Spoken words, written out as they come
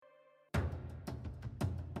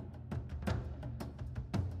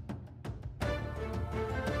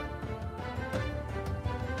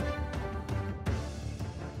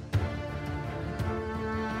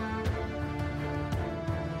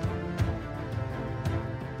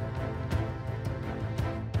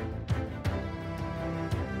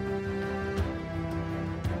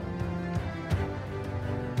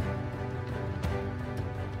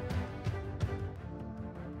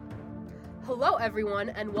Hello, everyone,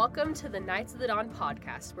 and welcome to the Knights of the Dawn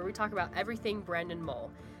podcast, where we talk about everything Brandon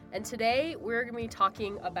Mole. And today, we're going to be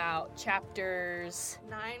talking about chapters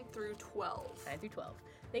 9 through 12. 9 through 12.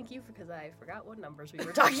 Thank you, because I forgot what numbers we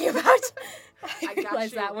were talking about. I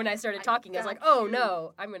realized that when I started talking, I was like, oh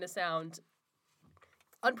no, I'm going to sound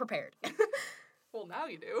unprepared. Well, now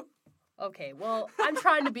you do. Okay, well, I'm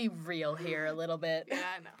trying to be real here a little bit. Yeah,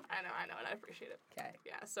 I know, and I appreciate it. Okay.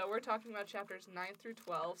 Yeah, so we're talking about chapters 9 through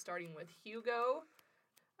 12, starting with Hugo,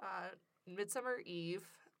 Midsummer Eve,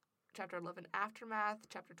 Chapter 11, Aftermath,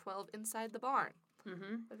 Chapter 12, Inside the Barn.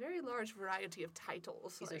 Mm-hmm. A very large variety of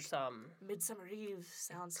titles. These are some Midsummer Eve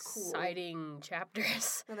sounds cool. exciting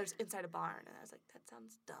chapters. And there's Inside a Barn, and I was like, that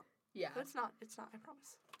sounds dumb. Yeah. But it's not, I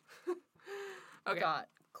promise. Okay. Got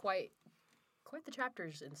quite the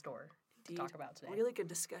chapters in store to talk about today. Really good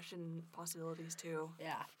discussion possibilities, too.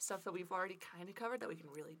 Yeah. Stuff that we've already kind of covered that we can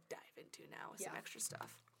really dive into now with some Yeah. extra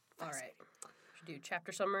stuff. All right. Should do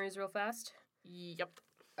chapter summaries real fast? Yep.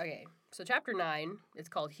 Okay. So chapter 9, it's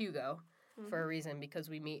called Hugo for a reason, because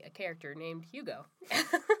we meet a character named Hugo.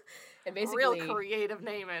 And basically, Real creative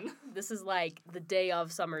naming. this is like the day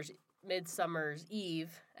of Midsummer's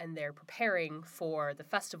Eve, and they're preparing for the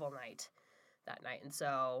festival night that night. And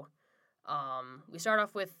so we start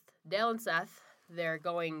off with Dale and Seth. They're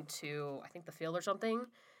going to, I think, the field or something,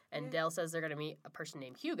 and Dale says they're going to meet a person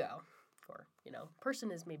named Hugo. Or,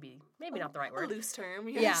 person is maybe not the right word. A loose term,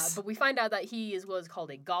 yes. Yeah, but we find out that he is what is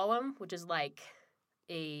called a golem, which is like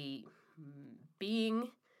a being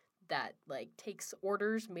that takes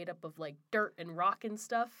orders made up of dirt and rock and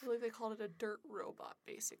stuff. I believe they called it a dirt robot,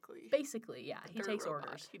 basically. Basically, yeah, he takes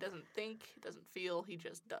orders. He doesn't think, he doesn't feel, he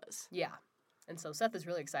just does. Yeah. And so Seth is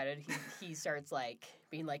really excited. He starts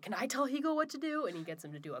being like, "Can I tell Hugo what to do?" And he gets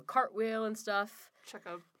him to do a cartwheel and stuff. Chuck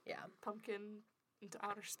a pumpkin into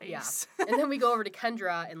outer space. Yeah. And then we go over to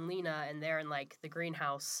Kendra and Lena, and they're in the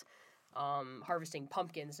greenhouse harvesting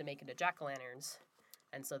pumpkins to make into jack-o'-lanterns.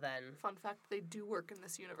 And so then, fun fact, they do work in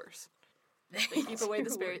this universe. They keep away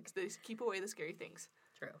do they keep away the scary things.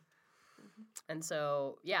 True. Mm-hmm. And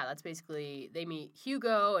so, yeah, that's basically, they meet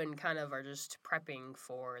Hugo and kind of are just prepping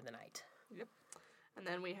for the night. Yep. And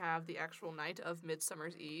then we have the actual night of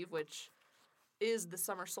Midsummer's Eve, which is the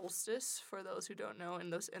summer solstice. For those who don't know, in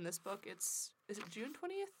this book, is it June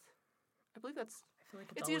 20th? I believe that's. I feel like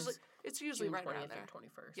it's usually June right 20th around there.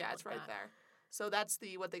 21st. Yeah, it's right there. So that's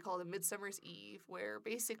what they call the Midsummer's Eve, where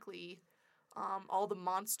basically, all the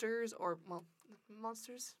monsters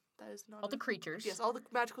monsters. That is not all the creatures. Yes, all the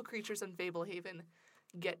magical creatures in Fablehaven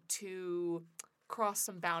get to cross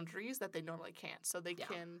some boundaries that they normally can't. So they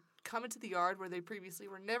can come into the yard where they previously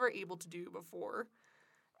were never able to do before,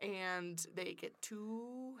 and they get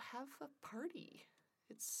to have a party.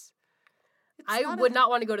 I would not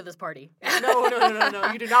want to go to this party. No.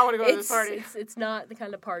 You do not want to go to this party. It's not the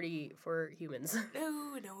kind of party for humans.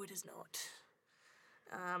 No, it is not.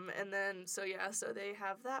 And then, so they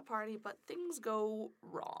have that party, but things go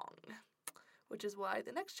wrong, which is why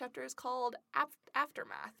the next chapter is called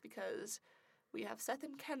Aftermath, because we have Seth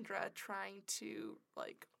and Kendra trying to,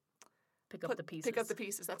 pick up the pieces. Pick up the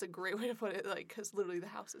pieces. That's a great way to put it, because literally the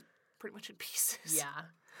house is pretty much in pieces. Yeah.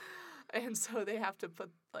 And so they have to put,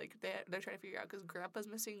 they're trying to figure out, because Grandpa's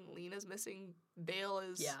missing, Lena's missing, Dale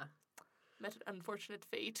is met an unfortunate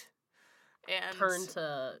fate. And turned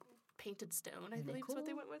to painted stone, I believe is what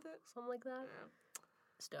they went with it. Something like that. Yeah.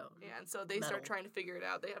 Stone. Yeah, and so they start trying to figure it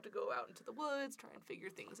out. They have to go out into the woods, try and figure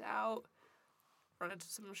things out, run into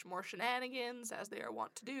some more shenanigans, as they are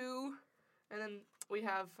wont to do. And then we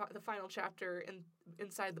have the final chapter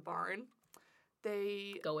inside the barn.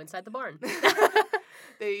 They go inside the barn.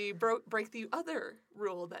 They break the other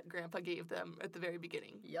rule that Grandpa gave them at the very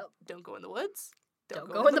beginning. Yep. Don't go in the woods.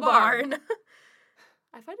 Don't go in the barn.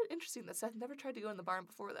 I find it interesting that Seth never tried to go in the barn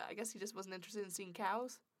before that. I guess he just wasn't interested in seeing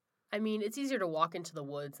cows. I mean, it's easier to walk into the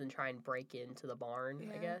woods than try and break into the barn,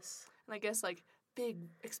 I guess. And I guess, big,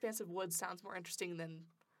 expansive woods sounds more interesting than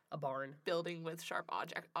a barn. Building with sharp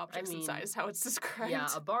objects inside is how it's described. Yeah,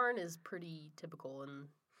 a barn is pretty typical, and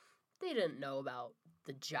they didn't know about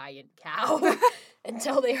the giant cow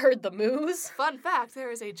until they heard the moose. Fun fact, there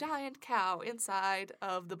is a giant cow inside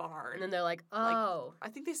of the barn. And then they're like, oh. I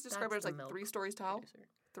think they describe it as 3 stories tall.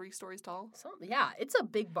 3 stories tall. Yeah, it's a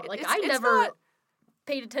big barn. I never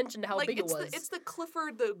paid attention to how big it was. It's the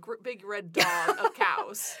Clifford, the big red dog of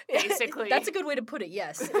cows, basically. That's a good way to put it,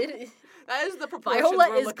 yes. That is the proportions Viola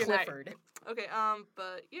we're is looking Clifford. At. Okay,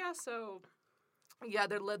 but yeah, so yeah,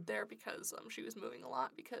 they're led there because she was moving a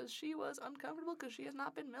lot because she was uncomfortable because she has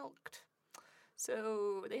not been milked.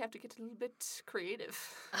 So they have to get a little bit creative.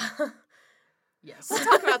 Yes. We'll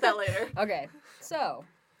talk about that later. Okay, so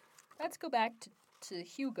let's go back to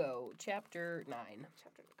Hugo, chapter 9.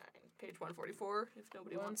 Chapter 9, page 144, if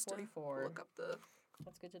nobody wants to 144. look up the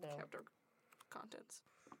That's good to know. chapter contents.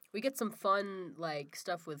 We get some fun, like,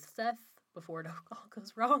 stuff with Seth before it all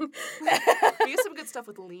goes wrong. We get some good stuff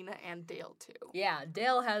with Lena and Dale, too. Yeah,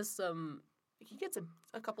 Dale has some, He gets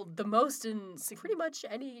a couple... the most in pretty much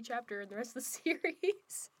any chapter in the rest of the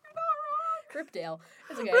series. Rip Dale.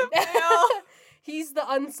 It's okay. Rip Dale! He's the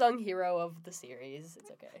unsung hero of the series.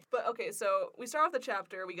 It's okay. But, okay, so we start off the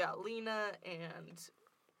chapter. We got Lena and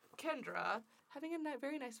Kendra having a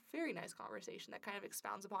very nice conversation that kind of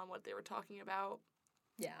expounds upon what they were talking about.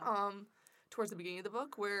 Yeah. Towards the beginning of the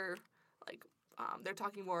book, where, like, they're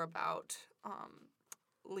talking more about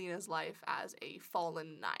Lena's life as a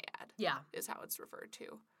fallen naiad. Yeah. Is how it's referred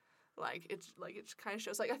to. It kind of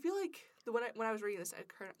shows. Like, I feel like when I was reading this,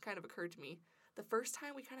 it kind of occurred to me. The first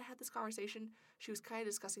time we kind of had this conversation, she was kind of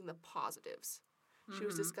discussing the positives. She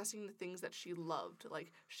was discussing the things that she loved.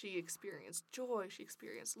 Like, she experienced joy, she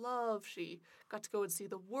experienced love, she got to go and see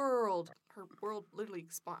the world. Her world literally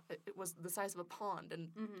it was the size of a pond, and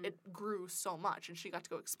it grew so much, and she got to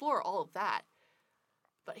go explore all of that.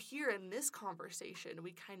 But here in this conversation,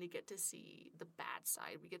 we kind of get to see the bad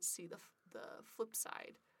side. We get to see the flip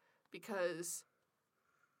side, because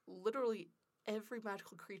literally every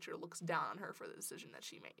magical creature looks down on her for the decision that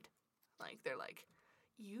she made. Like, they're like,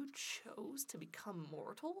 you chose to become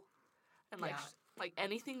mortal? And, like, like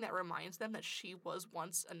anything that reminds them that she was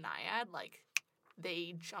once a naiad, like,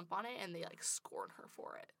 they jump on it and they, like, scorn her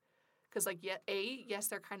for it. Because, like, yes,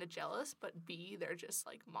 they're kind of jealous, but B, they're just,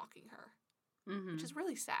 like, mocking her. Which is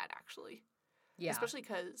really sad, actually. Yeah. Especially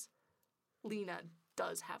because Lena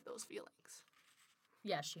does have those feelings.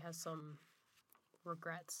 Yeah, she has some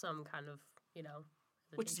regrets, some kind of, you know.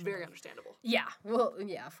 Which is very understandable. Yeah, well,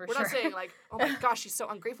 yeah, for We're sure. not saying, like, oh my gosh, she's so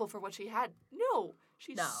ungrateful for what she had. No,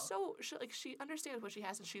 she's she understands what she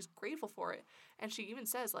has and she's grateful for it. And she even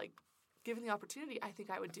says, like, given the opportunity, I think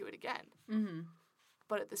I would do it again. Mm-hmm.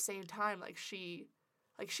 But at the same time, she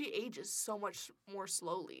ages so much more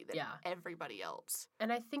slowly than everybody else.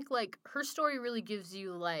 And I think, like, her story really gives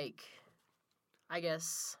you, like, I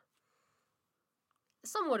guess,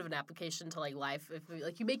 somewhat of an application to, like, life. If,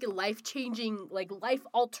 like, you make a life-changing, like,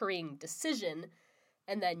 life-altering decision,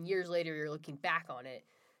 and then years later you're looking back on it,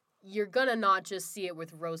 you're gonna not just see it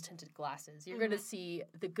with rose-tinted glasses. You're gonna see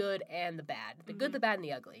the good and the bad. The good, the bad, and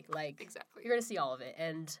the ugly. Like, exactly. You're gonna see all of it.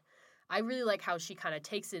 And I really like how she kind of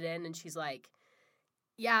takes it in, and she's like,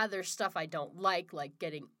 yeah, there's stuff I don't like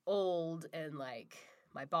getting old and, like,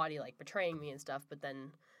 my body, like, betraying me and stuff, but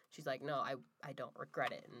then she's like, no, I don't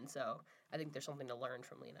regret it. And so I think there's something to learn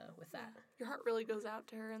from Lena with that. Your heart really goes out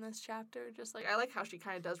to her in this chapter. Just, like, I like how she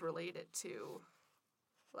kind of does relate it to,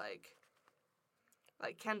 like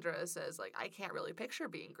Kendra says, like, I can't really picture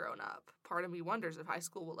being grown up. Part of me wonders if high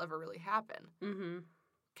school will ever really happen.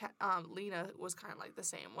 Mm-hmm. Lena was kind of, like, the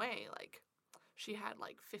same way. Like, she had,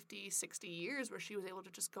 like, 50, 60 years where she was able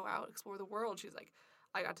to just go out, explore the world. She's like,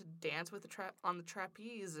 I got to dance with on the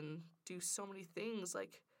trapeze and do so many things,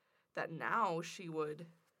 like, that now she would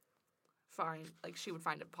find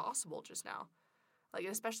impossible just now. Like,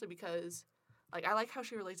 especially because, like, I like how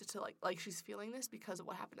she relates it to, like she's feeling this because of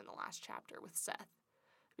what happened in the last chapter with Seth.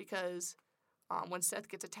 Because when Seth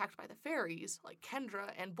gets attacked by the fairies, like, Kendra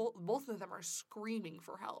and both of them are screaming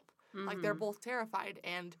for help. Mm-hmm. Like, they're both terrified,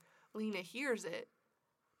 and Lena hears it,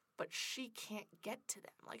 but she can't get to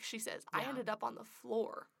them. Like, she says, I ended up on the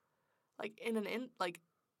floor. Like,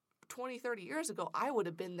 20, 30 years ago, I would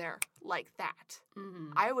have been there like that.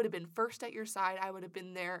 Mm-hmm. I would have been first at your side. I would have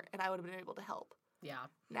been there, and I would have been able to help. Yeah.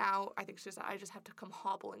 Now, I think I just have to come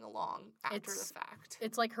hobbling along after the fact.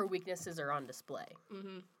 It's like her weaknesses are on display.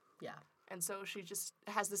 Mm-hmm. Yeah. And so she just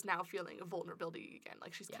has this now feeling of vulnerability again.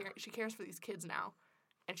 Like, she cares for these kids now,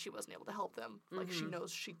 and she wasn't able to help them. Like, she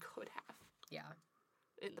knows she could have. Yeah.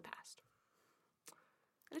 In the past.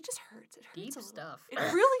 And it just hurts. It hurts Deep a little. stuff. It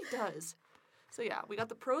really does. So yeah, we got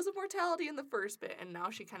the pros of mortality in the first bit, and now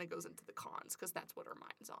she kind of goes into the cons, because that's what her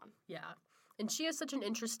mind's on. Yeah. And she has such an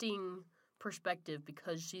interesting perspective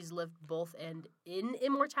because she's lived both in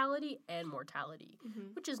immortality and mortality,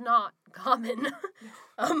 which is not common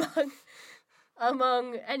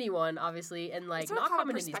among anyone, obviously, and, like, it's not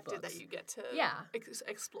common in these perspective books. that you get to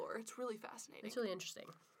explore. It's really fascinating. It's really interesting.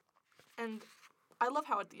 And I love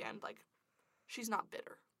how at the end, like, she's not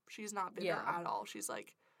bitter. She's not bitter at all. She's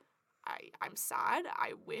like, I'm sad.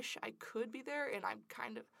 I wish I could be there, and I'm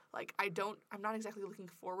kind of, like, I'm not exactly looking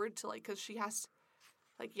forward to, like, because she has,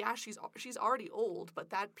 like, yeah, she's already old, but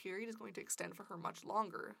that period is going to extend for her much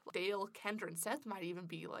longer. Dale, Kendra, and Seth might even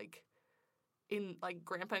be, like, in, like,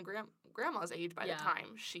 Grandpa and Grandma's age by Yeah. the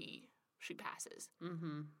time she passes.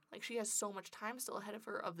 Mm-hmm. Like, she has so much time still ahead of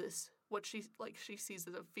her of this, what she sees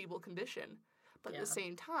as a feeble condition. But at Yeah. the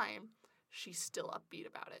same time, she's still upbeat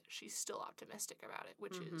about it. She's still optimistic about it,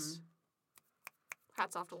 which is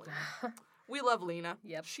hats off to Lena. We love Lena.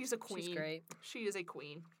 Yep. She's a queen. She's great. She is a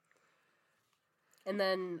queen. And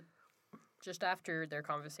then just after their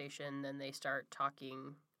conversation, then they start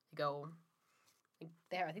talking. They go,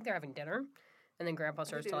 I think they're having dinner. And then Grandpa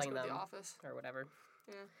starts They just telling go to them, the office. or whatever.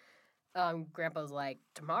 Yeah. Grandpa's like,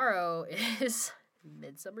 tomorrow is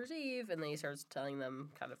Midsummer's Eve. And then he starts telling them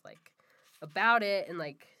kind of like about it and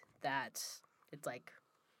like that it's like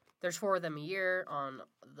there's 4 of them a year on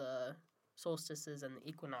the solstices and the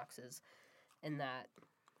equinoxes. And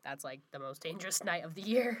that's like the most dangerous night of the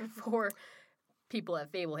year for people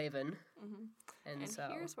at Fablehaven. Mm-hmm. And so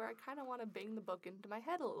here's where I kind of want to bang the book into my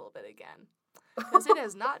head a little bit again. Because it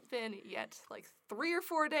has not been yet like 3 or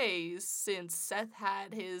 4 days since Seth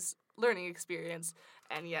had his learning experience,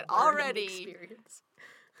 and yet already experience.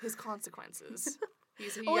 his consequences. He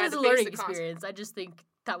It had is to a face learning the experience. I just think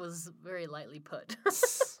that was very lightly put.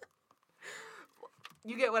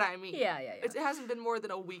 You get what I mean. yeah. It hasn't been more than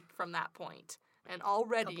a week from that point. And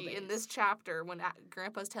already in this chapter, when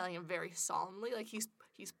Grandpa's telling him very solemnly, like he's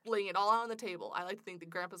laying it all out on the table, I like to think that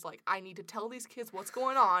Grandpa's like, I need to tell these kids what's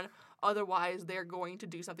going on, otherwise they're going to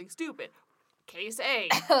do something stupid. Case A,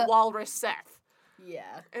 Walrus Seth.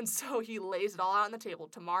 Yeah. And so he lays it all out on the table.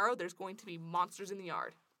 Tomorrow there's going to be monsters in the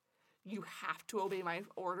yard. You have to obey my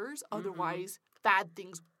orders, otherwise bad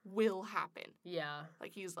things will happen. Yeah.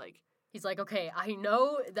 Like he's like, okay, I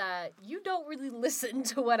know that you don't really listen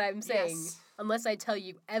to what I'm saying Yes. unless I tell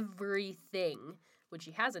you everything, which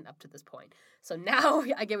he hasn't up to this point. So now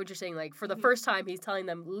I get what you're saying. Like, for the first time, he's telling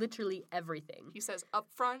them literally everything. he says up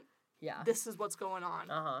front, Yeah. this is what's going on.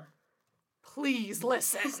 Uh-huh. Please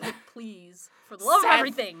listen. Please, for the love of Seth,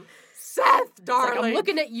 everything. Seth, It's darling. like, I'm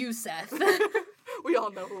looking at you, Seth. We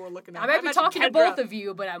all know who we're looking at. I might be imagine talking to Kendra. both of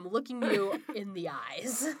you, but I'm looking you in the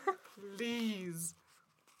eyes. Please.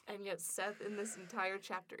 And yet Seth in this entire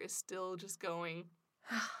chapter is still just going,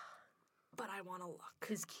 but I want to look.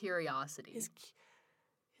 His curiosity. His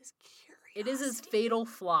curiosity. It is his fatal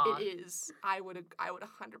flaw. It is. I would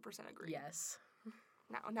 100% agree. Yes.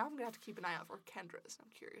 Now I'm going to have to keep an eye out for Kendra's. I'm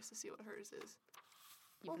curious to see what hers is.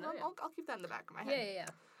 Keep an eye out. I'll keep that in the back of my head.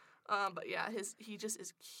 Yeah. But yeah, he just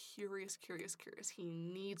is curious. He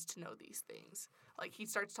needs to know these things. Like, he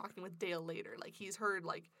starts talking with Dale later. Like, he's heard,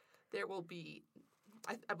 like, there will be,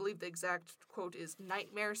 I believe the exact quote is,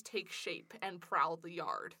 nightmares take shape and prowl the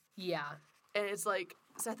yard. Yeah. And it's like,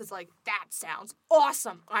 Seth is like, that sounds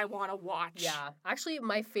awesome. I want to watch. Yeah. Actually, one of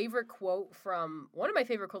my favorite quotes from,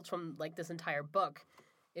 like, this entire book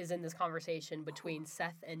is in this conversation between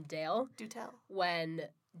Seth and Dale. Do tell. When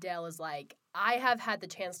Dale is like, I have had the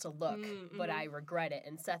chance to look, but mhm. I regret it.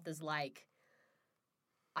 And Seth is like,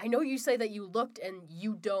 I know you say that you looked and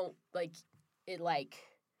you don't, like, it, like,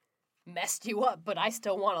 messed you up, but I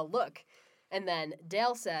still want to look. And then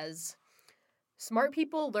Dale says, smart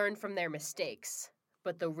people learn from their mistakes,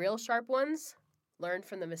 but the real sharp ones learn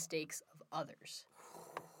from the mistakes of others.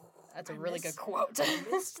 That's a really good quote. I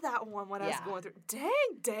missed that one when I was Yeah. going through. Dang,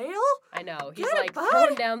 Dale! I know. He's Get it, like bud.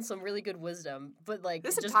 throwing down some really good wisdom, but like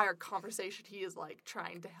This it just, entire conversation, he is like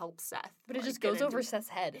trying to help Seth. but it like, just get goes into over it. Seth's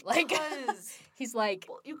head. It Like does. he's like,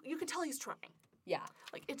 Well, you can tell he's trying. yeah,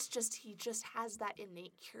 Like, it's just, he just has that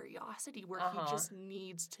innate curiosity where Uh-huh. he just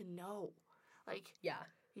needs to know. Like, yeah,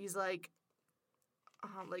 he's like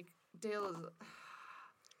Dale is,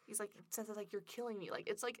 he's like, Seth is like, you're killing me. Like,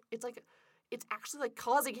 it's actually like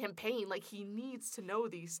causing him pain. Like, he needs to know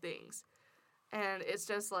these things. And it's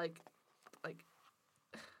just like,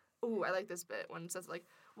 ooh, I like this bit when it says like,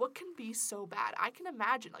 what can be so bad? I can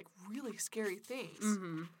imagine like really scary things.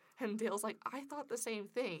 mm-hmm. And Dale's like, I thought the same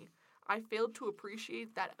thing. I failed to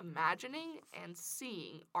appreciate that imagining and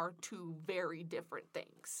seeing are 2 very different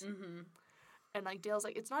things. Mm-hmm. And like Dale's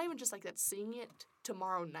like, it's not even just like that seeing it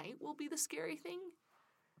tomorrow night will be the scary thing.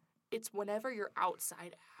 It's whenever you're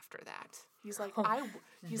outside after that. He's like,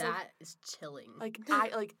 That is chilling. like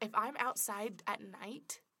if I'm outside at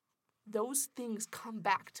night, those things come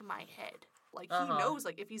back to my head. Like, he knows,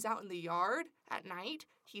 like, if he's out in the yard at night,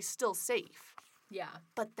 he's still safe. Yeah.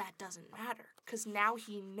 But that doesn't matter, because now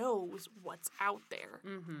he knows what's out there.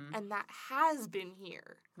 Mm-hmm. And that has been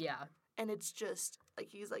here. Yeah. And it's just, like,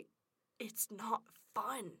 he's like, it's not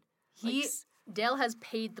fun. He Like, Dale has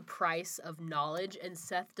paid the price of knowledge, and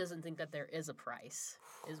Seth doesn't think that there is a price,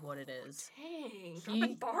 is what it is. dang, He-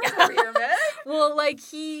 dropping bars over here, man. Well, like,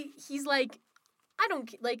 he's like,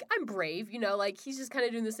 I'm brave, like, he's just kind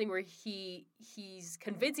of doing this thing where he's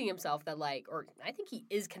convincing himself that, like, or I think he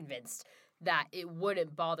is convinced that it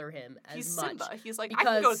wouldn't bother him as He's much. Simba. He's like, I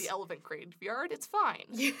can go to the elephant graveyard. It's fine.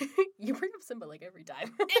 You bring up Simba, like, every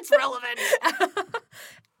time. It's relevant.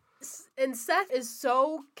 And Seth is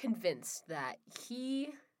so convinced that he,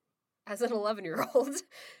 as an 11-year-old,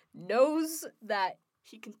 knows that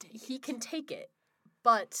he can take it.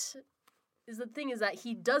 But the thing is that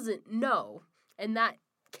he doesn't know, and that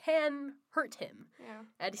can hurt him.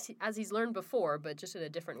 Yeah. As he's learned before, but just in a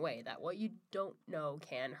different way, that what you don't know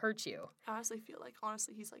can hurt you. I honestly feel like,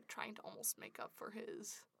 he's, like, trying to almost make up for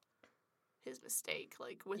his mistake,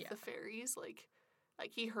 like, with the fairies. Like,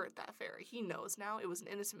 he hurt that fairy. He knows now it was an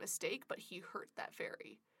innocent mistake, but he hurt that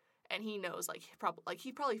fairy. And he knows, like,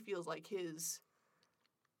 he probably feels like his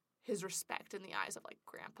respect in the eyes of, like,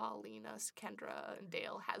 Grandpa, Lena, Kendra, and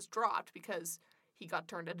Dale has dropped because he got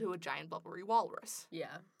turned into a giant blubbery walrus.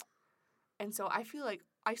 Yeah. And so I feel like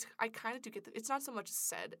I kind of do get it's not so much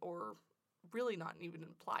said or really not even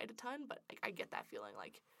implied a ton, but I get that feeling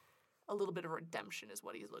like a little bit of redemption is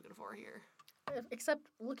what he's looking for here. Except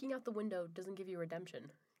looking out the window doesn't give you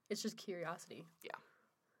redemption. It's just curiosity. Yeah.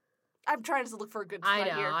 I'm trying to look for a good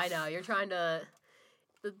fight here. I know. You're trying to...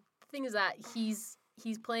 The thing is that he's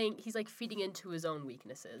like feeding into his own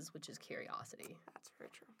weaknesses, which is curiosity. That's very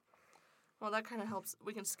true. Well, that kind of helps.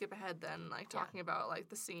 We can skip ahead then, like, talking about, like,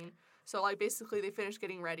 the scene. So, like, basically they finish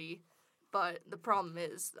getting ready, but the problem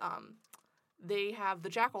is they have the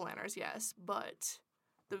jack-o'-lanterns, yes, but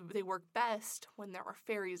they work best when there are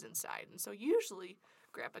fairies inside. And so usually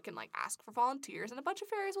Grandpa can, like, ask for volunteers, and a bunch of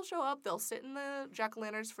fairies will show up. They'll sit in the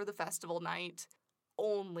jack-o'-lanterns for the festival night.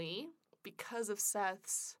 Only because of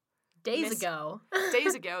Seth's... Days ago,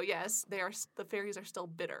 yes, the fairies are still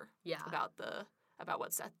bitter about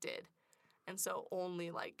what Seth did. And so only,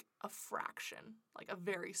 like, a fraction, like a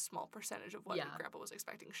very small percentage of what Grandpa was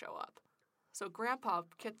expecting show up. So Grandpa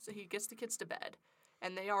gets the kids to bed,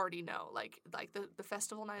 and they already know, like the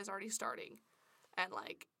festival night is already starting. And,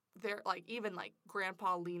 like, they're, like, even, like,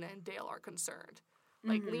 Grandpa, Lena, and Dale are concerned.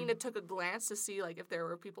 Like, Lena took a glance to see, like, if there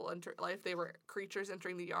were people if they were creatures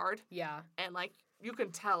entering the yard. Yeah. And, like, you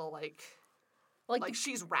can tell, like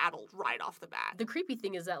she's rattled right off the bat. The creepy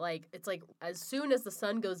thing is that, like, it's like as soon as the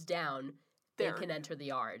sun goes down, they can enter the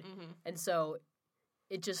yard. Mm-hmm. And so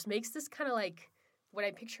it just makes this kind of, like, what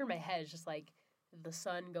I picture in my head is just, like, the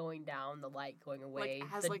sun going down, the light going away,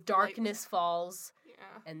 like, the darkness falls,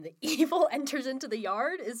 and the evil enters into the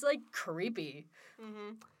yard is, like, creepy.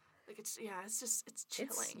 Mm-hmm. Like, it's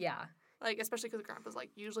chilling. Yeah. Like, especially because Grandpa's,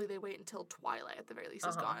 like, usually they wait until twilight at the very least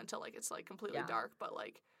is gone until, like, it's, like, completely dark. But,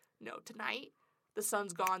 like, no, tonight, the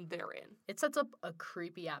sun's gone, they're in. It sets up a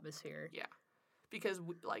creepy atmosphere. Yeah. Because,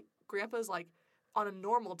 like, Grandpa's, like, on a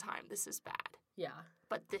normal time, this is bad. Yeah.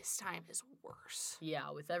 But this time is worse.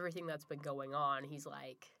 Yeah, with everything that's been going on, he's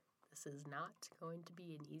like, this is not going to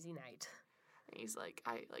be an easy night. And he's like,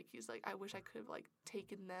 I wish I could have, like,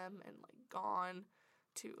 taken them and, like, gone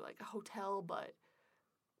to, like, a hotel, but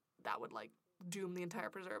that would, like, doom the entire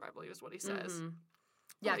preserve, I believe is what he says. Mm-hmm.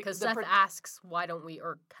 Yeah, because like, Seth asks, why don't we,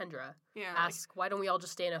 or Kendra asks, like, why don't we all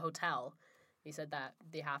just stay in a hotel? He said that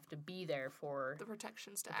they have to be there for the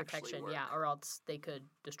protections to actually work. Yeah, or else they could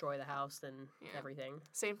destroy the house and everything.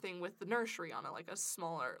 Same thing with the nursery on a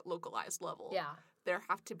smaller, localized level. Yeah. There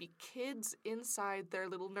have to be kids inside their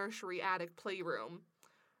little nursery attic playroom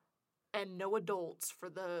and no adults for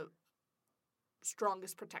the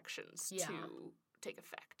strongest protections to take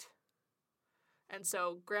effect. And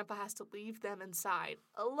so Grandpa has to leave them inside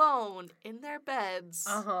alone in their beds.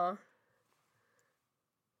 Uh-huh.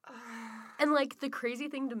 And, like, the crazy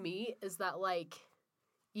thing to me is that, like,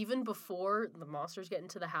 even before the monsters get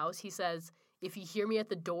into the house, he says, if you hear me at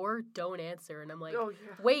the door, don't answer. And I'm like,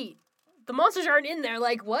 wait, the monsters aren't in there.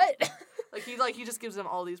 Like, what? He just gives them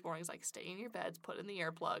all these warnings, like, stay in your beds, put in the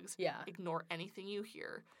earplugs. Yeah. Ignore anything you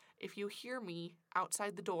hear. If you hear me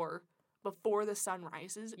outside the door before the sun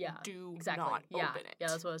rises, do not open it. Yeah,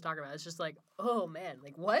 that's what I was talking about. It's just like, oh, man,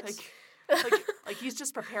 like, what? Like he's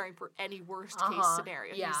just preparing for any worst case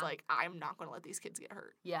scenario. Yeah. He's like, I'm not going to let these kids get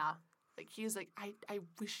hurt. Yeah. Like, he's like, I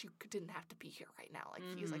wish you didn't have to be here right now. Like,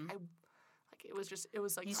 he's like, it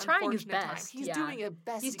was like, he's trying his best. Time. He's doing his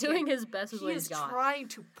best. He's doing his best with what he's got. He's trying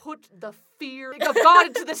to put the fear of God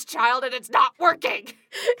into this child, and it's not working.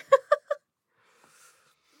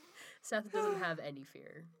 Seth doesn't have any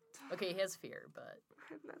fear. Okay, he has fear, but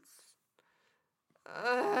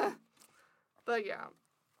but yeah.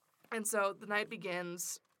 And so the night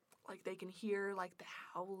begins, like, they can hear, like, the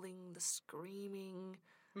howling, the screaming,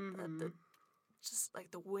 just, like,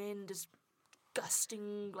 the wind is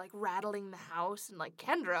gusting, like rattling the house. And like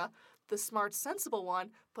Kendra, the smart, sensible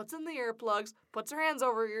one, puts in the earplugs, puts her hands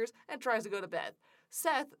over her ears, and tries to go to bed.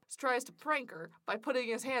 Seth tries to prank her by putting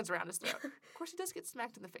his hands around his throat. Of course, he does get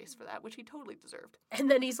smacked in the face for that, which he totally deserved. And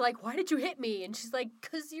then he's like, "Why did you hit me?" And she's like,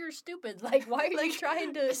 "'Cause you're stupid. Like, why are you Like,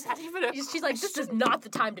 trying to?" Is that even a She's like, "This is question?" not the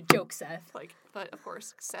time to joke, Seth." Like, but of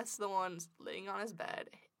course, Seth's the one laying on his bed,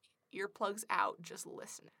 earplugs out, just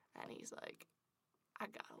listening. And he's like, I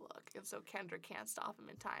gotta look. And so Kendra can't stop him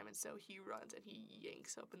in time, and so he runs and he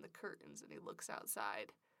yanks open the curtains and he looks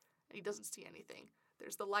outside and he doesn't see anything.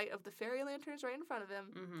 There's the light of the fairy lanterns right in front of him,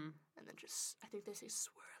 Mm-hmm. and then just, I think they say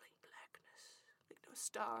swirling blackness. Like no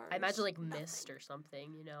stars. I imagine like nothing. mist or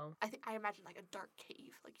something, you know. I imagine like a dark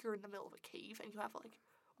cave. Like you're in the middle of a cave and you have like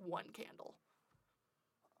one candle.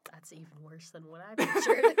 That's even worse than what I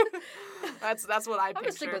pictured. That's what I I'm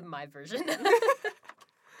gonna stick pictured. with my version.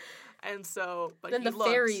 And so, but Then he the looks.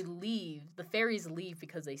 fairies leave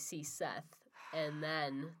because they see Seth, and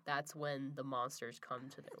then that's when the monsters come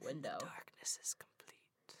to their window. The darkness is complete.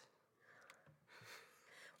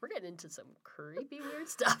 We're getting into some creepy, weird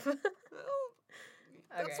stuff. Well,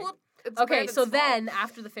 that's Okay. what. It's Okay, Brandon's so fault. then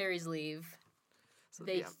after the fairies leave, So,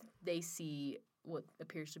 they yeah. they see what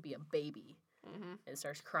appears to be a baby Mhm. and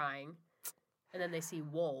starts crying, and then they see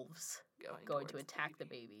wolves going to towards attack the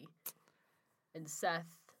baby. And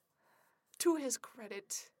Seth, To his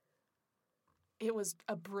credit, it was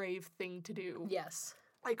a brave thing to do. yes,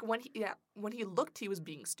 Like when he looked, he was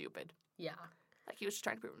being stupid. yeah, Like he was just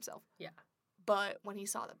trying to prove himself. Yeah. But when he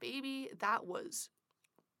saw the baby, that was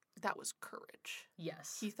courage.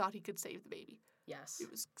 yes, He thought he could save the baby. yes. It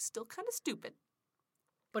was still kind of stupid.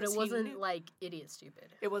 But it 'cause he wasn't knew- like idiot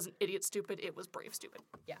stupid. It wasn't idiot stupid. It was brave stupid.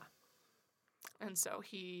 Yeah. And so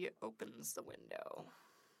he opens the window.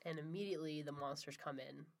 And immediately the monsters come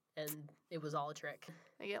in, and it was all a trick.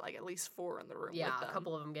 They get like at least 4 in the room. Yeah, with them. a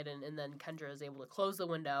couple of them get in, and then Kendra is able to close the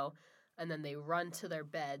window, and then they run to their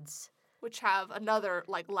beds. Which have another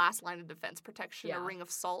like last line of defense protection, Yeah. a ring of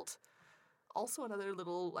salt. Also another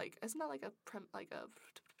little like isn't that like a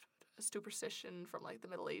superstition from like the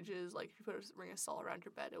Middle Ages? Like if you put a ring of salt around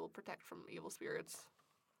your bed, it will protect from evil spirits.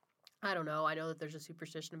 I don't know. I know that there's a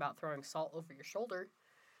superstition about throwing salt over your shoulder.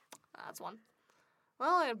 That's one.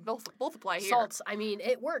 Well, both apply here. Salts, I mean,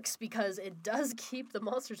 it works because it does keep the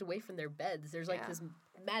monsters away from their beds. There's like Yeah. this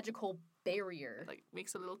magical barrier. Like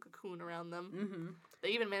makes a little cocoon around them. Mm-hmm. They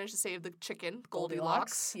even managed to save the chicken,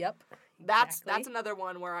 Goldilocks. Yep. That's exactly. another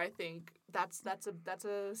one where I think that's a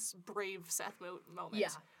brave Seth moment. Yeah.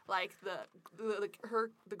 Like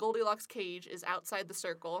the Goldilocks cage is outside the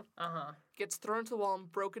circle, Uh-huh. gets thrown to the wall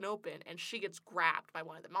and broken open, and she gets grabbed by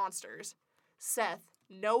one of the monsters. Seth,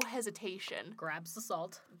 no hesitation, Grabs the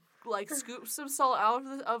salt. like scoops some salt out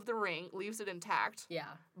of the ring, leaves it intact,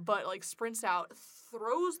 Yeah. but like sprints out,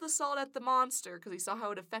 throws the salt at the monster because he saw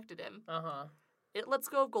how it affected him. Uh-huh. It lets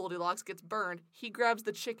go of Goldilocks, gets burned. He grabs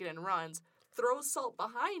the chicken and runs. Throws salt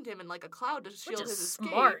behind him in like a cloud to shield Which his is escape.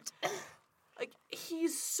 smart. Like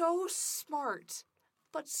he's so smart,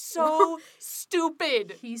 but so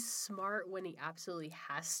stupid. He's smart when he absolutely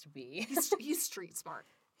has to be. He's street smart.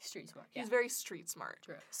 Street smart. Yeah. He's very street smart.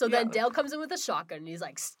 True. So Yeah. then Dale comes in with a shotgun and he's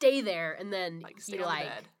like, "Stay there." And then Like he stay on like the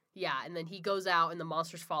bed. yeah, and then he goes out and the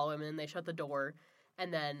monsters follow him and then they shut the door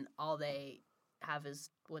and then all they have is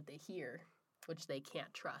what they hear, which they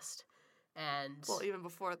can't trust. And Well, even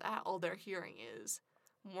before that, all they're hearing is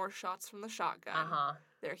more shots from the shotgun. uh-huh.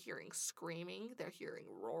 They're hearing screaming. They're hearing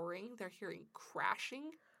roaring. They're hearing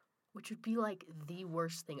crashing. Which would be like the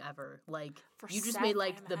worst thing ever. Like For you just Seth, made I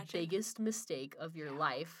like the imagine. biggest mistake of your Yeah.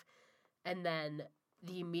 life, and then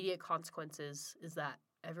the immediate consequences is that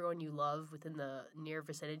everyone you love within the near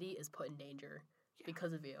vicinity is put in danger Yeah.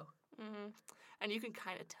 because of you. Mm-hmm. And you can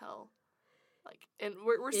kind of tell, like, and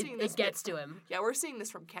we're seeing this. It gets to him. Yeah, we're seeing this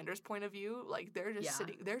from Kendra's point of view. Like they're just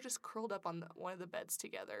Yeah. they're just curled up on one of the beds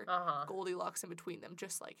together. Uh-huh. Goldilocks in between them,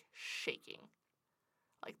 just like shaking.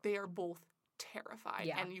 Like they are both terrified,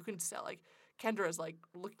 Yeah. and you can tell like Kendra is like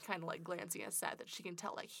looking kind of like glancing at Seth, that she can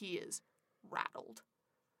tell like he is rattled,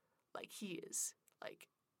 like he is like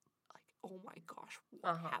oh my gosh,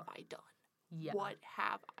 what Uh-huh. have I done? Yeah. What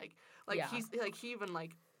have I like? Yeah. He's like he even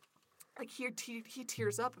like he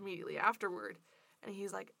tears up immediately afterward, and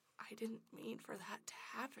he's like, I didn't mean for that to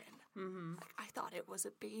happen. Mm-hmm. Like, I thought it was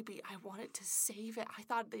a baby. I wanted to save it. I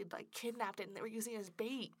thought they'd like kidnapped it and they were using it as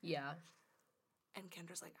bait. Yeah. And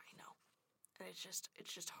Kendra's like, I know. And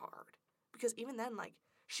it's just hard. Because even then, like,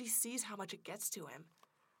 she sees how much it gets to him.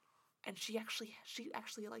 And she actually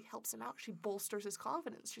like helps him out. She bolsters his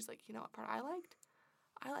confidence. She's like, you know what part I liked?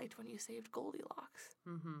 I liked when you saved Goldilocks.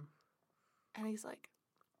 Mm-hmm. And he's like,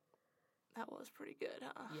 That was pretty good,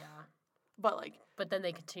 huh? Yeah. But, like... But then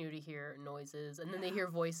they continue to hear noises, and then they hear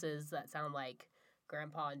voices that sound like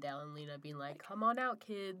Grandpa and Dale and Lena being like, come on out,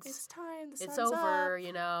 kids. It's time, the sun's it's over, up.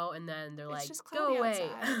 you know? And then they're It's like, just go cloudy away.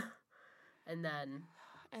 outside. And then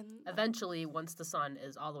And eventually, once the sun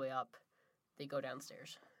is all the way up, they go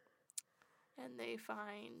downstairs. And they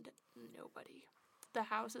find nobody. The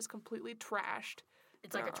house is completely trashed.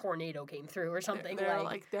 It's like a tornado came through or something.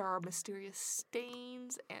 There are mysterious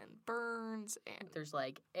stains and burns, and there's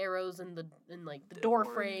like arrows in the door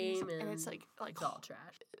frame, and it's like it's all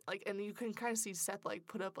trash. Like, and you can kind of see Seth like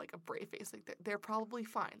put up like a brave face, like they're probably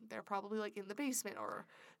fine. They're probably like in the basement or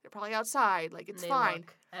they're probably outside. Like it's fine.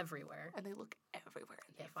 Look everywhere. And they look everywhere.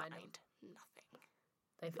 And they find nothing.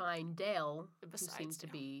 They find Dale, who Besides seems to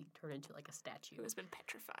Dale. be turned into like a statue. Who has been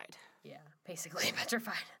petrified. Yeah, basically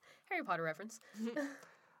petrified. Harry Potter reference.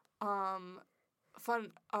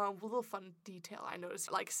 Little fun detail I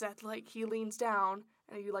noticed. Like Seth, like he leans down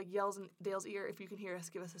and he like yells in Dale's ear, "If you can hear us,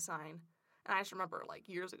 give us a sign." And I just remember like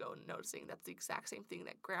years ago noticing that's the exact same thing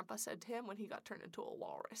that Grandpa said to him when he got turned into a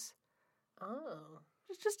walrus. Oh,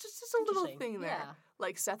 just a little thing there. Yeah.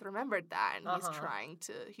 Like Seth remembered that, and Uh-huh.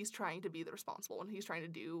 he's trying to be the responsible one. He's trying to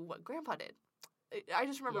do what Grandpa did. I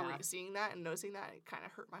just remember seeing that and noticing that. It kind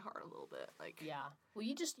of hurt my heart a little bit. Like yeah. Well,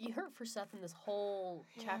 you hurt for Seth in this whole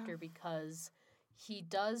chapter because he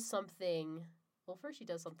does something. Well, first he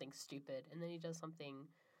does something stupid, and then he does something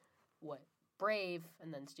brave,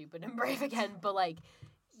 and then stupid and brave again. But like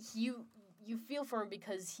you feel for him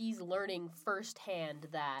because he's learning firsthand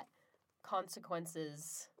that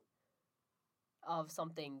consequences of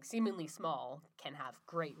something seemingly small can have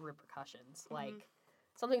great repercussions. Mm-hmm. Like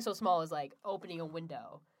something so small as like opening a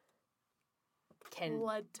window can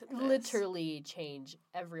led to this. literally change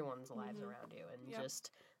everyone's lives Mhm. around you, and Yep.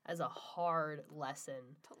 just as a hard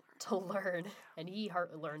lesson to learn. to learn. And he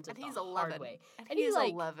learns it And he's the 11. hard way. And he's he's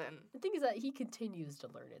like 11. the thing is that he continues to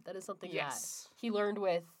learn it. That is something Yes. that he learned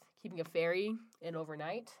with keeping a fairy in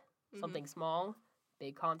overnight. Mhm. Something small,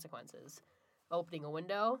 big consequences. Opening a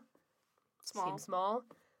window, seems small,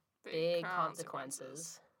 big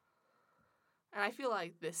consequences. And I feel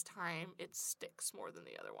like this time it sticks more than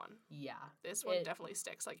the other one. Yeah. This one definitely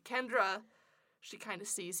sticks. Like Kendra, she kind of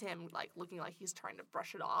sees him like looking like he's trying to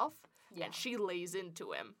brush it off, Yeah. and she lays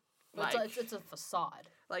into him. But Like, it's a facade.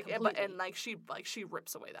 like, completely. and like she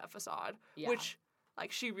rips away that facade, Yeah. which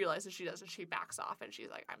like she realizes she does, and she backs off, and she's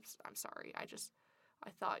like, I'm sorry, I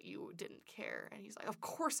thought you didn't care, and he's like, of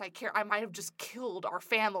course I care. I might have just killed our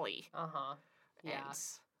family. Uh-huh. Yeah.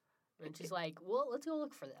 And, And she's like, well, let's go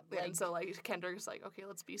look for them. yeah, and so like Kendra's like, okay,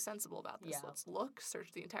 let's be sensible about this. Yeah. Let's look,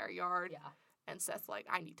 search the entire yard. Yeah. And Seth's like,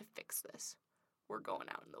 I need to fix this. We're going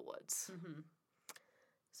out in the woods. Mm-hmm.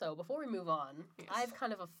 So before we move on, Yes. I have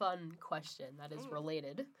kind of a fun question that is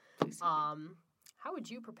related. Please tell me. How would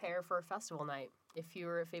you prepare for a festival night if you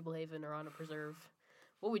were at Fablehaven or on a preserve?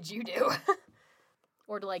 What would you do?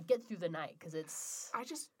 Or to like get through the night, because it's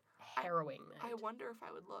harrowing night. I wonder if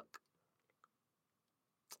I would look.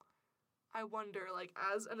 I wonder, like,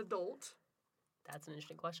 as an adult. That's an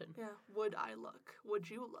interesting question. Yeah. Would I look? Would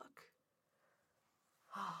you look?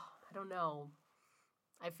 I don't know.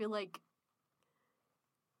 I feel like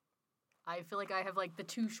I have like the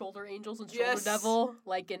two shoulder angels and shoulder Yes. devil,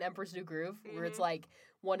 like in Emperor's New Groove, where it's Mhm. like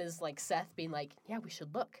one is like Seth being like, yeah, we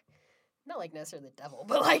should look. Not like necessarily the devil,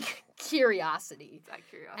 but like curiosity. That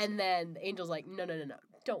curiosity. And then the angel's like, no,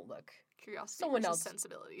 don't look. Curiosity someone versus else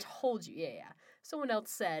sensibility. Told you, yeah. Someone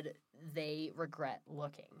else said they regret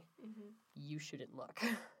looking. Mm-hmm. You shouldn't look.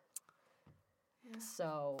 Yeah.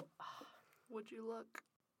 So Would you look?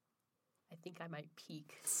 I think I might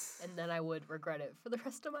peek, and then I would regret it for the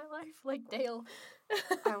rest of my life, like Dale.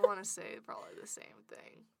 I want to say probably the same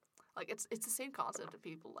thing. Like, it's the same concept of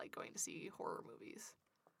people, like, going to see horror movies.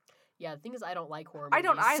 Yeah, the thing is, I don't like horror movies. I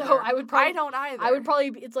don't either. So I would probably. I don't either. I would probably.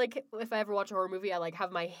 It's like if I ever watch a horror movie, I like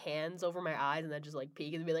have my hands over my eyes and then just like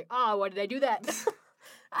peek and be like, "Oh, why did I do that?"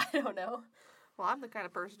 I don't know. Well, I'm the kind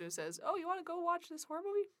of person who says, "Oh, you want to go watch this horror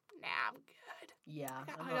movie?" Nah, I'm good. Yeah,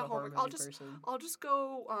 I'm I not got a horror homework. movie person. I'll just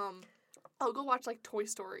go. I'll go watch like Toy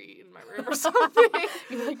Story in my room or something.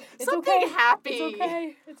 You're like, it's something okay. happy. It's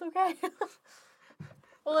okay. It's okay.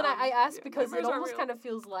 Well, and I asked yeah, because it nightmares are almost real. kind of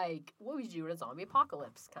feels like what would you do in a zombie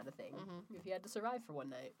apocalypse kind of thing Mhm. if you had to survive for one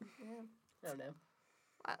night. Yeah. I don't know.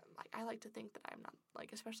 I like to think that I'm not,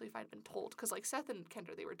 like, especially if I'd been told, because like Seth and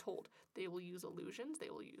Kendra, they were told they will use illusions,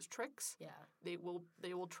 they will use tricks, Yeah. they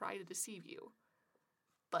will try to deceive you,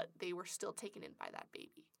 but they were still taken in by that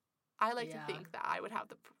baby. I like Yeah. to think that I would have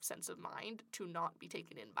the sense of mind to not be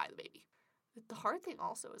taken in by the baby. the hard thing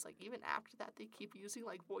also is, like, even after that, they keep using,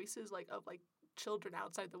 like, voices, like, of, like, children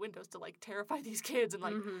outside the windows to, like, terrify these kids and,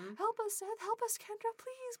 like, help us, Seth, help us, Kendra,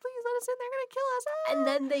 please, please let us in, they're gonna kill us. Ah! And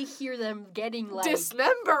then they hear them getting, like...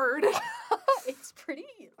 dismembered. It's pretty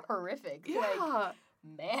horrific. Yeah. Like,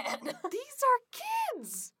 man. These are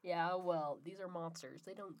kids. Yeah, well, these are monsters.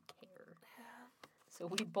 They don't care. So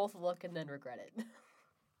we both look and then regret it.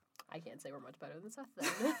 I can't say we're much better than Seth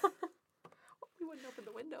then. We wouldn't open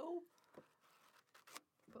the window.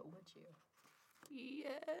 But would you? Yeah.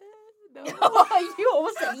 No. You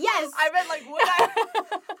almost said yes. I meant, like, would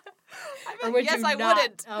I? I meant, yes, I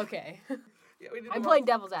wouldn't. Okay. Yeah, we did I'm playing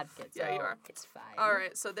devil's advocate, so Yeah, you are. it's fine. All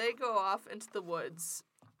right, so they go off into the woods.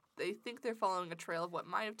 They think they're following a trail of what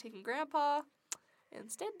might have taken Grandpa.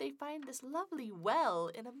 Instead, they find this lovely well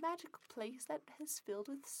in a magical place that is filled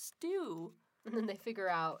with stew. And then they figure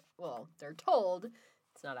out, well, they're told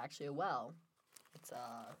it's not actually a well. It's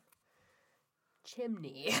a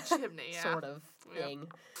chimney. Chimney, yeah. Sort of thing.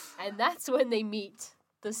 And that's when they meet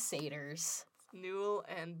the satyrs. Newell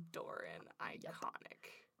and Doran,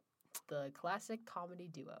 iconic. The classic comedy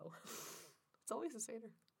duo. It's always a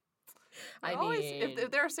satyr. I always, mean,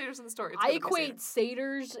 if there are satyrs in the story, it's I gonna be a equate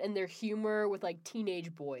satyrs and their humor with, like,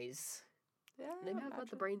 teenage boys. satyr. Yeah, They have got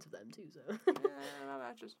the brains of them, too, so. Yeah, that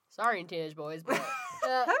matches. Sorry, teenage boys, but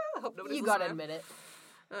Hope nobody's you gotta listening. admit it.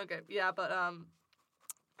 Okay, yeah, but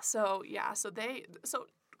so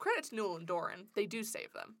credit to Newell and Doran, they do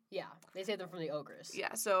save them. Yeah, they save them from the ogress.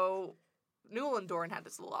 Yeah, so Newell and Doran had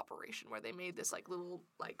this little operation where they made this, like, little,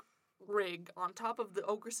 like, rig on top of the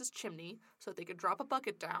ogress's chimney so that they could drop a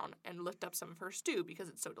bucket down and lift up some of her stew because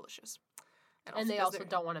it's so delicious. And they 'cause also they're-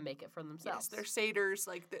 don't want to make it for Yes, themselves. they're satyrs.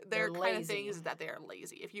 Like, their They're kind of thing lazy. is that they are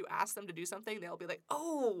lazy. If you ask them to do something, they'll be like,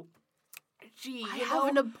 oh, gee, I you have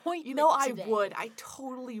an know, appointment I today. would. I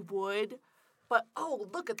totally would. But, oh,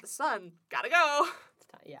 look at the sun. Gotta go.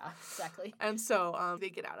 Yeah, exactly. And so they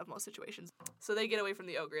get out of most situations. So they get away from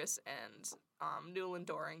the ogress, and Newell and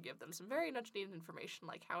Doran give them some very much needed information,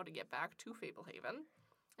 like how to get back to Fablehaven,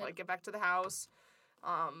 like get back to the house.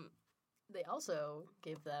 They also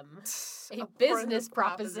give them A a business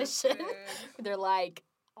proposition. They're like,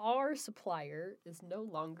 our supplier is no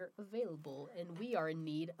longer available, and we are in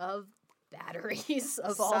need of batteries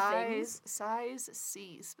of all things. Size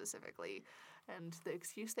C specifically. And the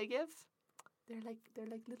excuse they give, they're like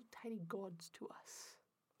little tiny gods to us.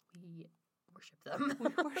 We worship them.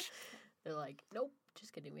 We worship They're like, nope,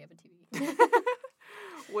 just kidding, we have a TV.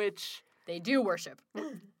 Which They do worship.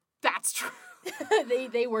 that's true.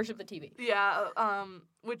 they worship the TV. Yeah,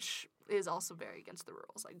 which is also very against the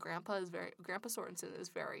rules. Like Grandpa Sorensen is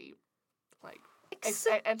very like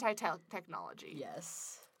anti-technology.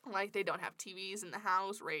 Yes. Like they don't have TVs in the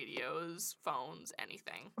house, radios, phones,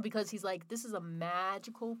 anything. Because he's like, this is a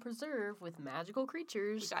magical preserve with magical We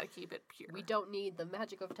creatures. gotta keep it pure. We don't need the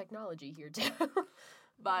magic of technology here, too.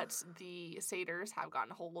 But the satyrs have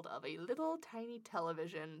gotten hold of a little tiny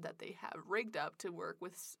television that they have rigged up to work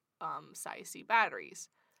with Size C batteries.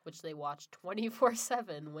 Which they watch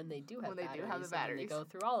 24/7 when they do have When they batteries. do have the and then batteries. they go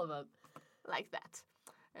through all of them. Like that.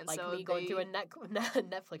 And Like so me going they- through a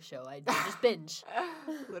Netflix show. I just binge.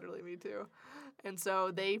 Literally me too. And so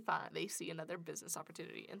they see another business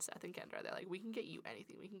opportunity in Seth and Kendra. They're like, we can get you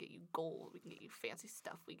anything. We can get you gold. We can get you fancy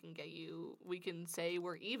stuff. We can say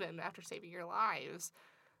we're even after saving your lives.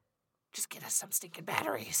 Just get us some stinking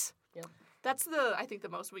batteries. Yep. That's I think the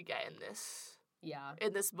most we get Yeah.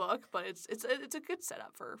 in this book, but it's a good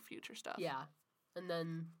setup for future stuff. Yeah. And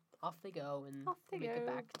then off they go and Off they make it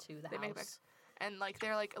go. back to the They house. make it back. And like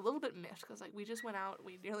they're like a little bit miffed because like we just went out,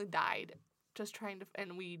 we nearly died, just trying to,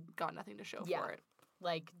 and we got nothing to show Yeah. for it.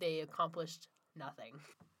 Like they accomplished nothing.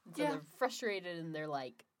 And so Yeah. they're frustrated and they're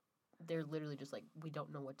literally just like, we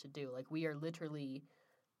don't know what to do. Like we are literally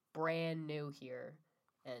brand new here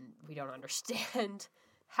and we don't understand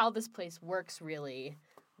how this place works really.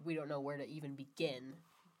 We don't know where to even begin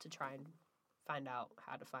to try and find out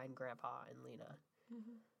how to find Grandpa and Lena.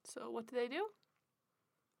 So what do they do?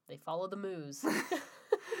 They follow the moose.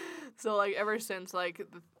 So like ever since like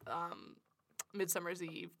the, Midsummer's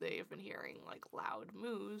Eve, they've been hearing like loud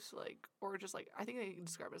moos, like or just like I think they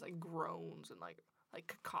describe it as like groans and like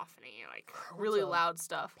cacophony, like really of loud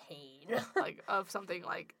stuff, Pain. like of something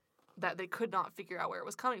like that they could not figure out where it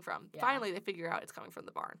was coming from. Yeah. Finally, they figure out it's coming from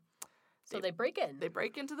the barn. So they break in. They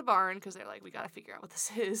break into the barn because they're like, we gotta figure out what this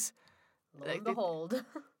is. Lo and behold.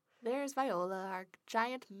 There's Viola, our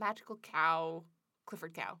giant magical cow.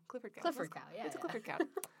 Clifford cow. Clifford cow, yeah. It's a Clifford cow.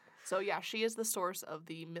 So yeah, she is the source of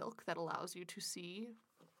the milk that allows you to see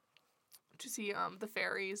the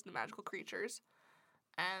fairies, the magical creatures.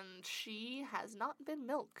 And she has not been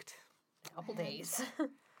milked. a couple And- days.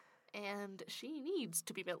 And she needs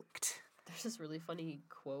to be milked. There's this really funny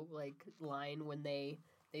quote, like, line when they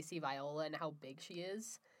see Viola and how big she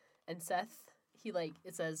is. And Seth,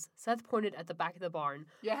 it says, Seth pointed at the back of the barn.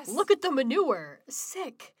 Yes. Look at the manure.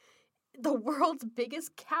 Sick. The world's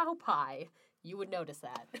biggest cow pie. You would notice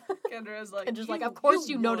that. Kendra's like, Kendra's like, of course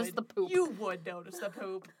you noticed would. the poop. You would notice the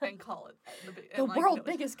poop and call it The world's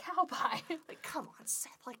biggest cow pie. Like, come on,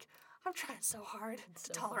 Seth. Like, I'm trying so hard It's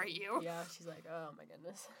to so tolerate you. Yeah, she's like, oh my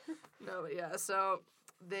goodness. No, but yeah, so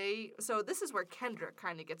this is where Kendra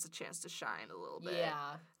kind of gets a chance to shine a little bit.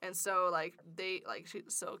 Yeah. And so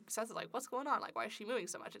so Seth is like, what's going on? Like, why is she moving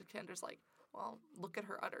so much? And Kendra's like, well, look at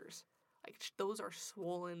her udders. Like, those are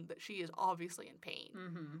swollen. That she is obviously in pain.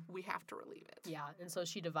 Mm-hmm. We have to relieve it. Yeah, and so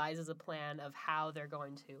she devises a plan of how they're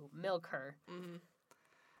going to milk her. Mm-hmm.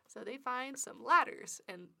 So they find some ladders,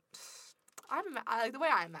 and I like the way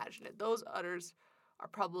I imagine it. Those udders are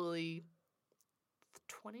probably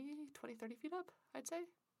 20, 30 feet up, I'd say.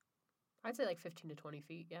 I'd say like 15 to 20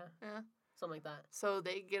 feet, yeah. Yeah. Something like that. So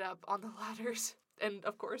they get up on the ladders, and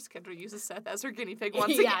of course, Kendra uses Seth as her guinea pig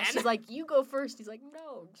once yeah, again. she's like, you go first. He's like,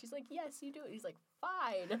 no. She's like, yes, you do it. He's like,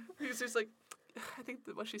 fine. He's just like, I think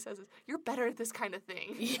that what she says is, you're better at this kind of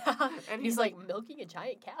thing. Yeah. And he's like, milking a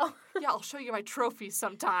giant cow. yeah, I'll show you my trophies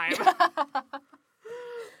sometime.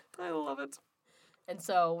 I love it. And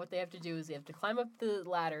so what they have to do is they have to climb up the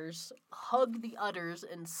ladders, hug the udders,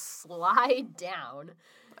 and slide down.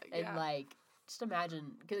 And just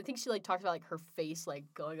imagine, because I think she talks about her face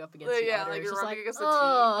going up against the udders. like you're just rubbing against the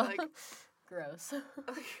 "Ugh." teeth. Like, Gross.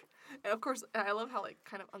 and of course, I love how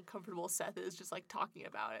kind of uncomfortable Seth is just talking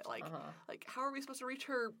about it. Like, Uh-huh. like how are we supposed to reach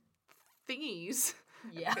her thingies?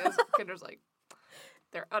 Yeah. Because Kendra's like,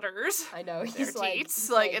 they're udders. I know. They're He's like, teats.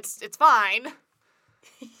 Like, it's fine.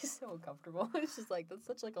 He's so uncomfortable. It's just like, that's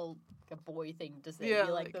such a boy thing to say. Yeah,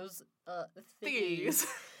 Be like, those Thingies.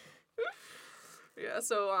 Yeah,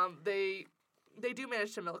 so they do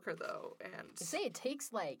manage to milk her though, and They say it takes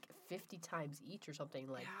 50 times each or something.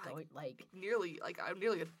 nearly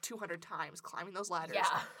 200 times climbing those ladders,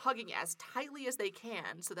 Yeah. hugging as tightly as they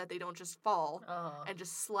can so that they don't just fall and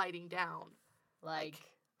just sliding down.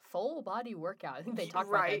 Full body workout. I think they talk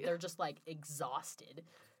about Right. that. They're just exhausted,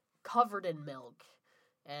 covered in milk.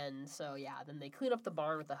 And so, yeah, then they clean up the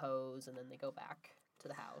barn with the hose and then they go back to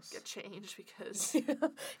the house. Get changed because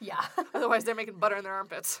Yeah. otherwise they're making butter in their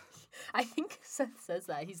armpits. I think Seth says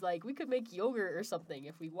that. He's like, we could make yogurt or something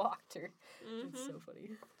if we walked her. It's so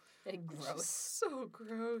funny. And gross. So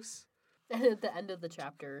gross. And at the end of the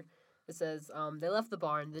chapter, it says, they left the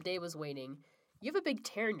barn. The day was waning. You have a big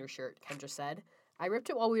tear in your shirt, Kendra said. I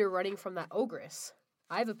ripped it while we were running from that ogress.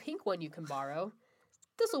 I have a pink one you can borrow.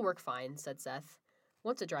 This'll work fine, said Seth.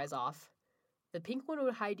 Once it dries off. The pink one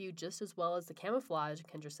would hide you just as well as the camouflage,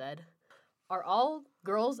 Kendra said. Are all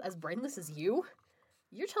girls as brainless as you?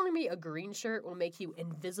 You're telling me a green shirt will make you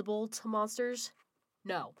invisible to monsters?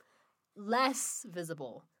 No. Less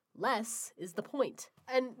visible. Less is the point.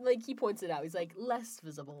 And, he points it out. He's like, less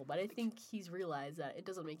visible. But I think he's realized that it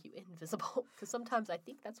doesn't make you invisible. Because sometimes I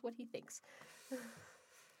think that's what he thinks.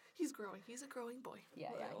 He's growing. He's a growing boy. Yeah,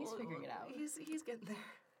 he's figuring it out. He's getting there.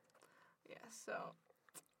 Yeah,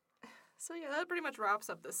 so yeah, that pretty much wraps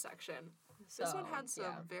up this section. This one had some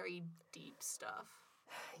very deep stuff.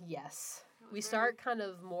 Yes. We start kind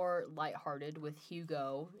of more lighthearted with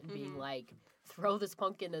Hugo and being like, throw this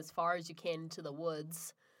pumpkin as far as you can into the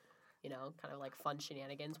woods. Kind of fun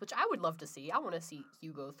shenanigans, which I would love to see. I want to see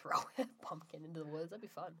Hugo throw a pumpkin into the woods. That'd be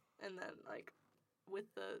fun. And then, with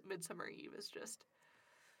the Midsummer Eve is just...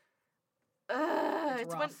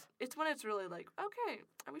 it's when it's really okay,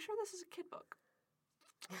 are we sure this is a kid book?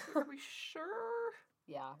 Are we sure?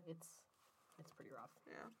 Yeah, it's pretty rough.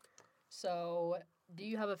 Yeah. So, do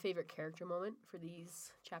you have a favorite character moment for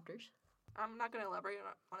these chapters? I'm not going to elaborate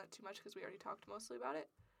on it too much because we already talked mostly about it.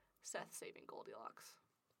 Seth saving Goldilocks.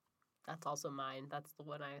 That's also mine. That's the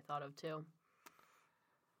one I thought of too.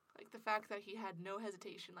 The fact that he had no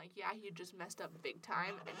hesitation. He had just messed up big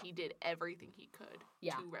time, and he did everything he could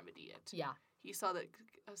to remedy it. Yeah. He saw that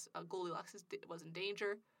Goldilocks was in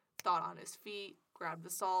danger, thought on his feet, grabbed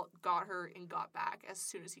the salt, got her, and got back as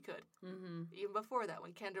soon as he could. Mm-hmm. Even before that,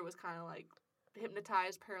 when Kendra was kind of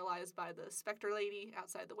hypnotized, paralyzed by the specter lady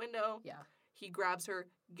outside the window, he grabs her,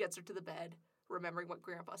 gets her to the bed, remembering what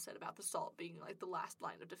Grandpa said about the salt being the last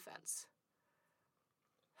line of defense.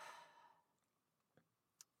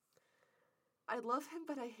 I love him,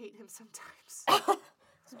 but I hate him sometimes.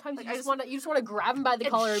 Sometimes you just want to grab him by the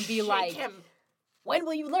collar and be like, him. When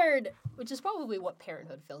will you learn? Which is probably what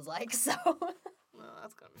parenthood feels like. So, Well,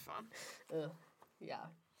 that's gonna be fun. yeah.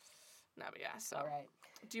 No, but yeah. So, all right.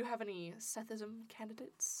 Do you have any Sethism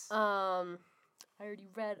candidates? I already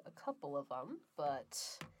read a couple of them,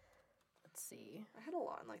 but let's see. I had a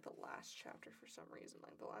lot in like the last chapter for some reason.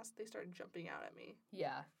 Like they started jumping out at me.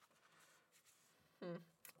 Yeah.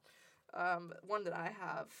 One that I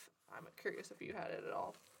have, I'm curious if you had it at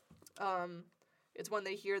all. It's when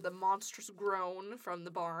they hear the monstrous groan from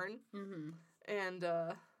the barn, and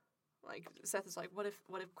like Seth is like, "What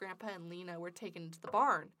if Grandpa and Lena were taken to the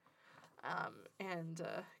barn?" And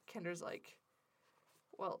Kendra's like,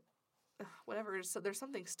 "Well, whatever. So there's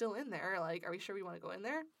something still in there. Like, are we sure we want to go in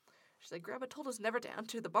there?" She's like, "Grandpa told us never to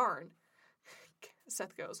enter the barn."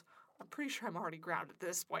 Seth goes, "I'm pretty sure I'm already grounded at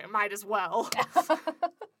this point. I might as well."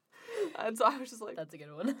 And so I was just like, That's a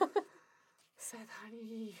good one. Seth,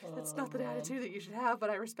 honey, that's not the attitude that you should have, but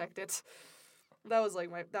I respect it. That was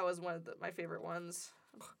like one of my favorite ones.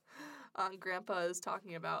 Grandpa is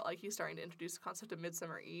talking about, like, he's starting to introduce the concept of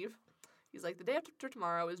Midsummer Eve. He's like, the day after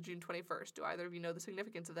tomorrow is June 21st. Do either of you know the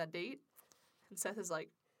significance of that date? And Seth is like,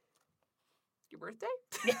 your birthday?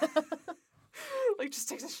 Like, just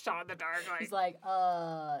takes a shot in the dark. Like, he's like,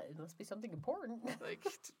 it must be something important. Like,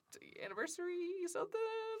 anniversary something?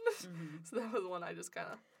 So that was one I just kind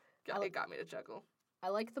of, it got me to chuckle. I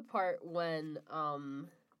like the part when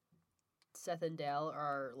Seth and Dale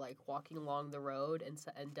are, like, walking along the road,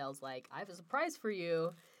 and Dale's like, I have a surprise for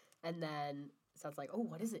you. And then Seth's like, oh,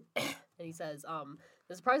 what is it? And he says,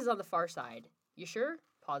 the surprise is on the far side. You sure?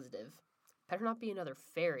 Positive. Better not be another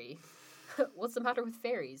fairy. What's the matter with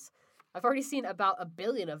fairies? I've already seen about 1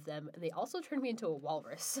 billion of them, and they also turned me into a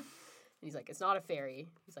walrus. And he's like, it's not a fairy.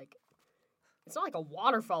 He's like, it's not like a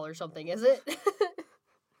waterfall or something, is it?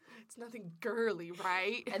 It's nothing girly,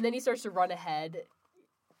 right? And then he starts to run ahead,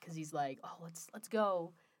 because he's like, oh, let's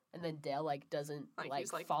go. And then Dale, like, doesn't,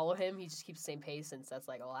 like, follow him. He just keeps the same pace, and Seth's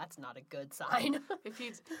like, oh, that's not a good sign. If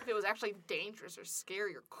it was actually dangerous or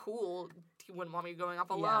scary or cool, he wouldn't want me going off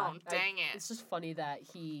alone. Yeah, dang it. It's just funny that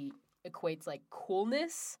he equates, like,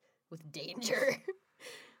 coolness with danger.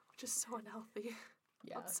 Which is so unhealthy.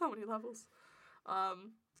 Yeah. On so many levels.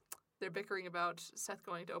 They're bickering about Seth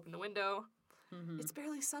going to open the window. It's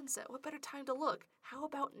barely sunset. What better time to look? How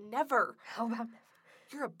about never? How about never?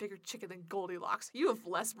 You're a bigger chicken than Goldilocks. You have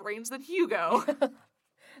less brains than Hugo.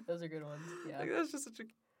 Those are good ones. Yeah. Like, that's just such a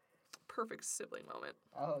perfect sibling moment.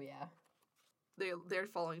 Oh, yeah. They're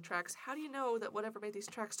following tracks. How do you know that whatever made these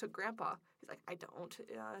tracks took Grandpa? He's like, I don't,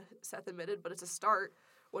 Seth admitted, but it's a start.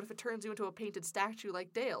 What if it turns you into a painted statue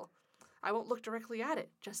like Dale? I won't look directly at it,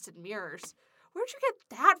 just in mirrors. Where'd you get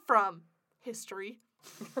that from? History.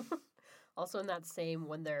 Also in that same,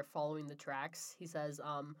 when they're following the tracks, he says,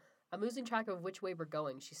 I'm losing track of which way we're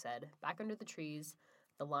going, she said. Back under the trees,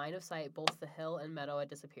 the line of sight, both the hill and meadow had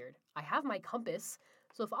disappeared. I have my compass,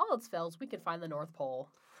 so if all else fails, we can find the North Pole.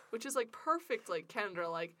 Which is, like, perfect, like, Kendra,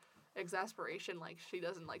 like, exasperation, like, she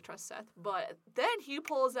doesn't, like, trust Seth. But then he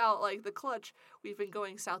pulls out, like, the clutch. We've been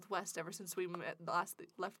going southwest ever since we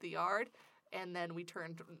left the yard, and then we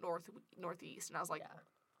turned northeast. And I was like, yeah.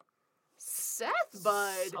 Seth,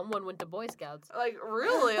 bud. Someone went to Boy Scouts. Like,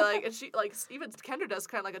 really? Like, and she, like, even Kendra does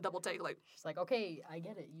kind of like a double take. Like, she's like, okay, I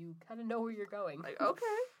get it. You kind of know where you're going. Like, okay.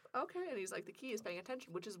 And he's like, the key is paying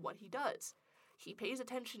attention, which is what he does. He pays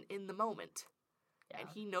attention in the moment. Yeah. And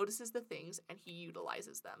he notices the things, and he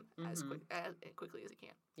utilizes them as quickly as he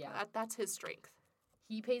can. Yeah. That's his strength.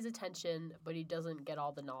 He pays attention, but he doesn't get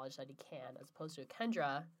all the knowledge that he can, as opposed to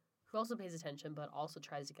Kendra, who also pays attention, but also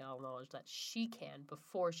tries to get all the knowledge that she can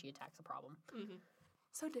before she attacks a problem.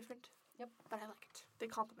 So different. Yep. But I like it. They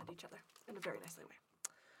complement each other in a very nicely way.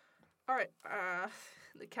 All right.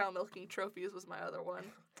 The cow milking trophies was my other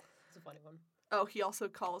one. It's a funny one. Oh, he also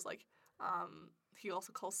calls, like,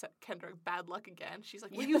 Kendra bad luck again. She's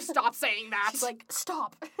like, will you stop saying that? She's like,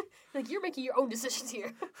 stop. Like, you're making your own decisions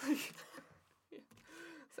here. Yeah.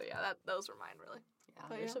 So, yeah, those were mine, really. Yeah,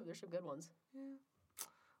 there's some good ones. Yeah.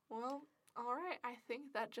 Well, all right. I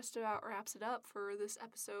think that just about wraps it up for this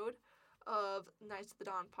episode of Knights of the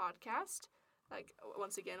Dawn podcast. Like,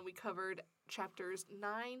 once again, we covered chapters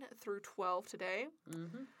 9 through 12 today.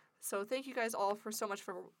 So thank you guys all so much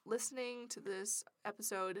for listening to this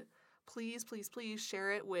episode. Please, please, please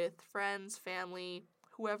share it with friends, family,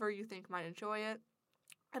 whoever you think might enjoy it.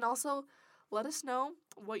 And also, let us know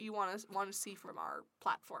what you want to see from our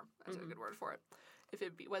platform. That's a good word for it.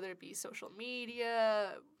 Whether it be social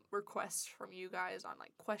media, requests from you guys on,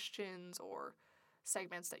 like, questions or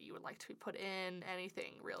segments that you would like to be put in,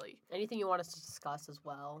 anything, really. Anything you want us to discuss as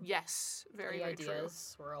well. Yes, very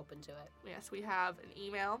ideas, true. We're open to it. Yes, we have an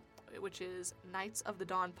email, which is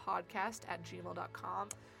knightsofthedawnpodcast@gmail.com.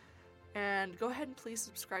 And go ahead and please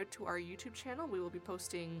subscribe to our YouTube channel. We will be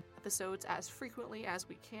posting episodes as frequently as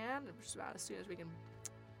we can, just about as soon as we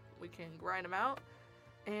can grind them out.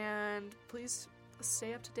 And please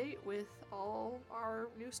stay up to date with all our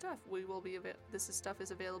new stuff. This stuff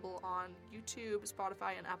is available on YouTube,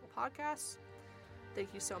 Spotify, and Apple Podcasts.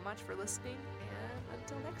 Thank you so much for listening, and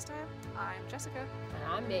until next time, I'm Jessica. And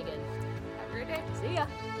I'm Megan. Have a great day. See ya.